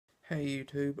Hey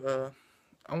YouTube,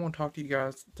 I want to talk to you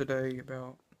guys today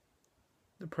about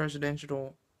the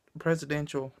presidential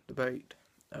debate.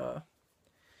 To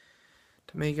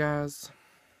me, guys,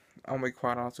 I'll be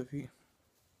quite honest with you.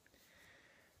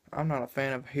 I'm not a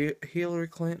fan of Hillary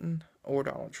Clinton or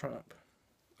Donald Trump.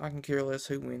 I can care less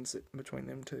who wins it between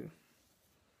them two.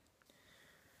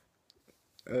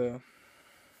 As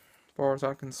far as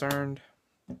I'm concerned,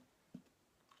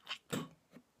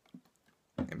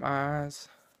 in my eyes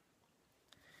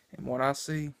and what I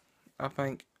see, I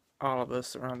think all of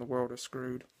us around the world are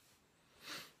screwed.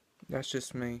 That's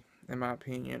just me, in my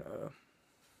opinion.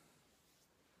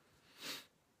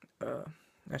 Uh,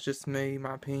 that's just me,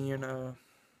 my opinion.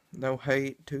 No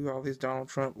hate to all these Donald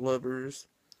Trump lovers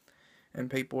and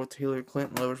people with Hillary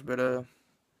Clinton lovers, but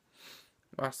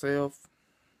myself,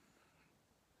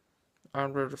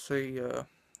 I'd rather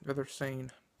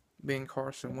seen Ben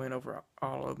Carson win over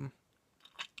all of them.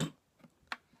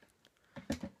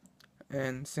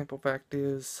 And simple fact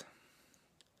is,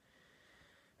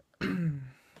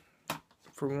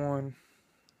 for one,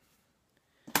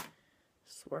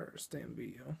 swear stand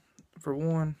video. For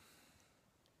one,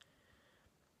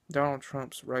 Donald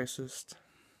Trump's racist.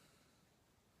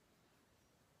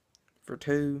 For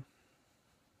two,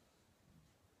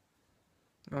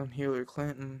 on Hillary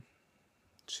Clinton,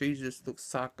 she just looks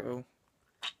psycho,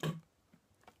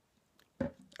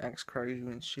 acts crazy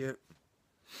and shit.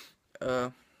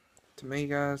 To me,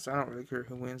 guys, I don't really care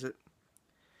who wins it.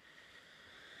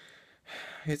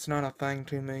 It's not a thing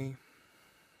to me,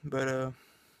 but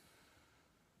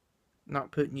not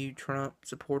putting you Trump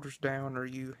supporters down or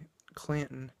you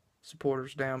Clinton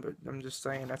supporters down, but I'm just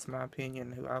saying that's my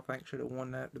opinion, who I think should have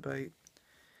won that debate.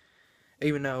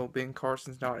 Even though Ben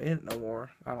Carson's not in it no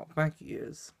more, I don't think he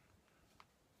is.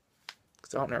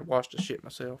 Because I don't never watched the shit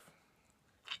myself.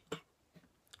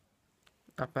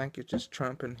 I think it's just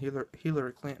Trump and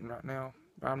Hillary Clinton right now.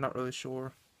 I'm not really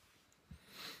sure.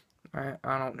 I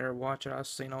don't never watch it. I've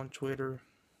seen on Twitter.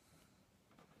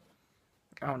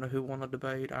 I don't know who won the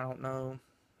debate. I don't know.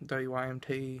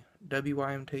 WYMT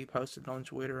posted on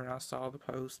Twitter, and I saw the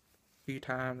post a few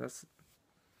times.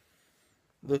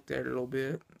 I looked at it a little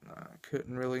bit. I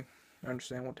couldn't really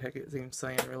understand what the heck it was even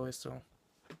saying, really. So,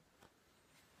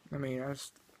 I mean, I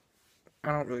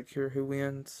don't really care who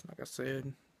wins. Like I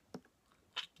said,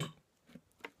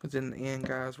 because in the end,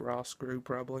 guys, we're all screwed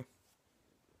probably.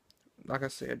 Like I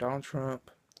said, Donald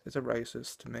Trump is a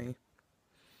racist to me.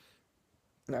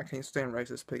 And I can't stand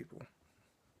racist people.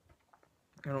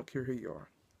 I don't care who you are.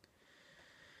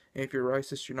 And if you're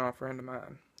racist, you're not a friend of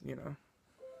mine, you know.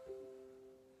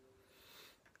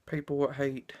 People that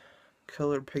hate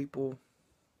colored people,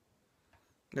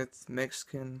 that's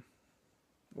Mexican,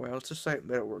 well, let's just say it in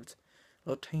better words,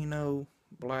 Latino,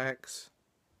 blacks,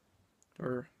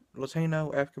 or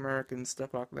Latino, African Americans,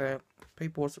 stuff like that.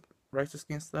 People that's racist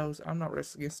against those, I'm not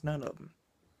racist against none of them.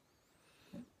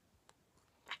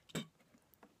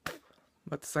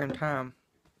 But at the same time,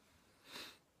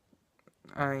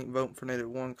 I ain't voting for neither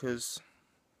one, because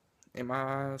in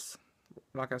my eyes,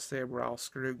 like I said, we're all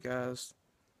screwed, guys.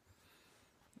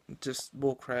 Just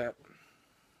bullcrap.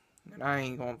 And I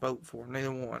ain't gonna vote for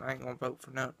neither one. I ain't gonna vote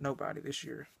for nobody this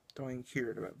year. Don't even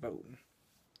care about voting.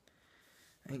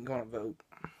 I ain't gonna vote.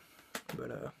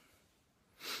 But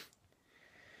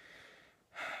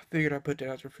figured I'd put that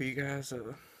out there for you guys.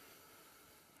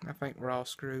 I think we're all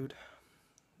screwed.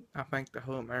 I think the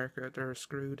whole America out there is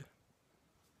screwed.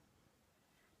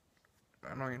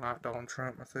 I don't even like Donald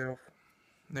Trump myself.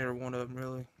 Neither one of them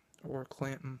really. Or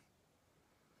Clinton.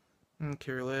 I don't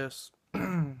care less.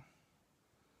 I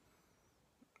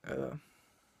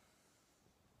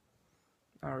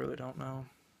really don't know.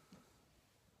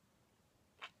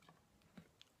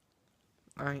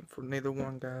 I ain't for neither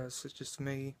one, guys. It's just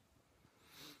me,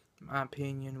 my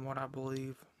opinion, what I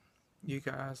believe. You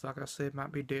guys, like I said,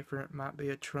 might be different. Might be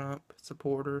a Trump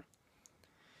supporter.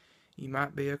 You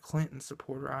might be a Clinton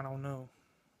supporter. I don't know.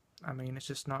 I mean, it's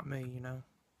just not me, you know.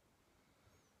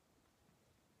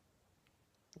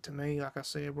 To me, like I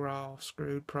said, we're all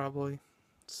screwed probably.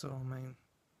 So, I mean,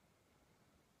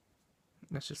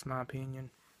 that's just my opinion.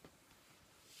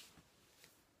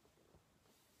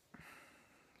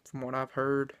 From what I've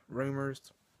heard,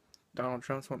 rumors, Donald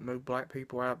Trump's want to move black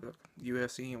people out of the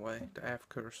U.S. anyway, to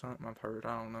Africa or something. I've heard.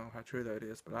 I don't know how true that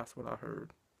is, but that's what I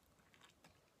heard.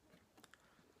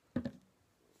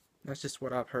 That's just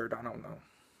what I've heard. I don't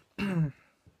know.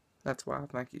 That's why I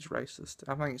think he's racist.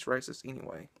 I think he's racist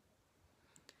anyway.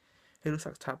 He looks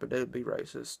like the type of dude to be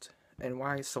racist. And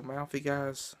why he's so mouthy,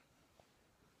 guys,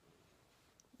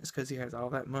 is because he has all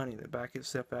that money to back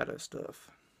himself out of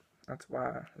stuff. That's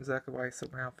why. Exactly why he's so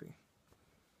mouthy.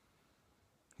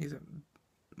 He's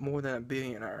more than a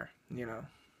billionaire, you know.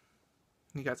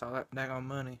 He got all that daggone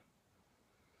money.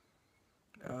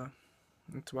 Uh,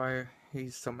 that's why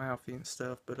he's so mouthy and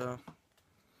stuff. But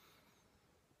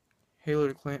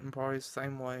Hillary Clinton probably the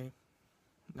same way.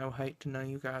 No hate to none of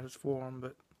you guys for him,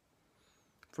 but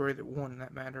for either one in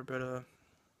that matter. But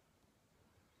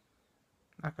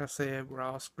like I said, we're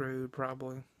all screwed.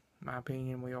 Probably, in my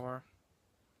opinion, we are.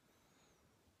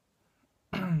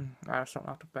 I just don't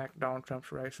like the fact Donald Trump's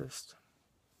racist.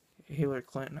 Hillary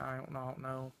Clinton, I don't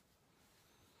know.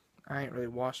 I ain't really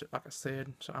watched it, like I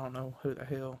said, so I don't know who the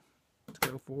hell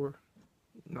to go for.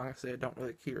 Like I said, don't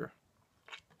really care.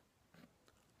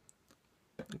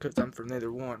 Because I'm for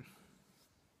neither one.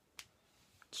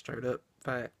 Straight up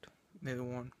fact. Neither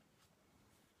one.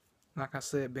 Like I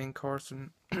said, Ben Carson,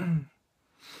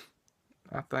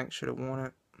 I think should have won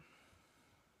it.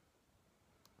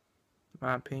 In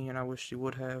my opinion, I wish he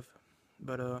would have.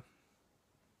 But,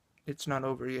 it's not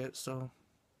over yet, so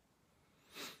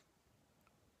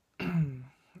I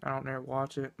don't never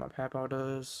watch it. My papa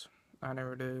does. I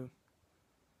never do.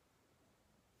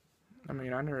 I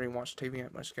mean, I never even watch TV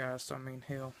that much, guys, so I mean,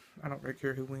 hell, I don't really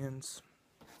care who wins.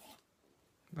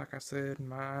 Like I said, in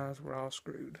my eyes, we're all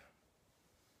screwed.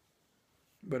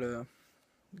 But,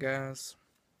 guys,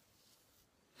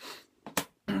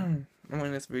 I'm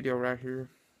ending this video right here.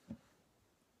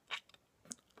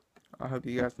 I hope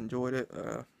you guys enjoyed it.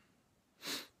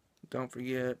 Don't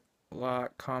forget,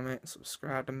 like, comment,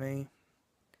 subscribe to me.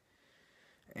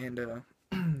 And,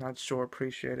 I'd sure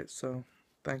appreciate it. So,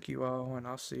 thank you all, and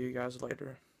I'll see you guys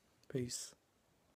later. Peace.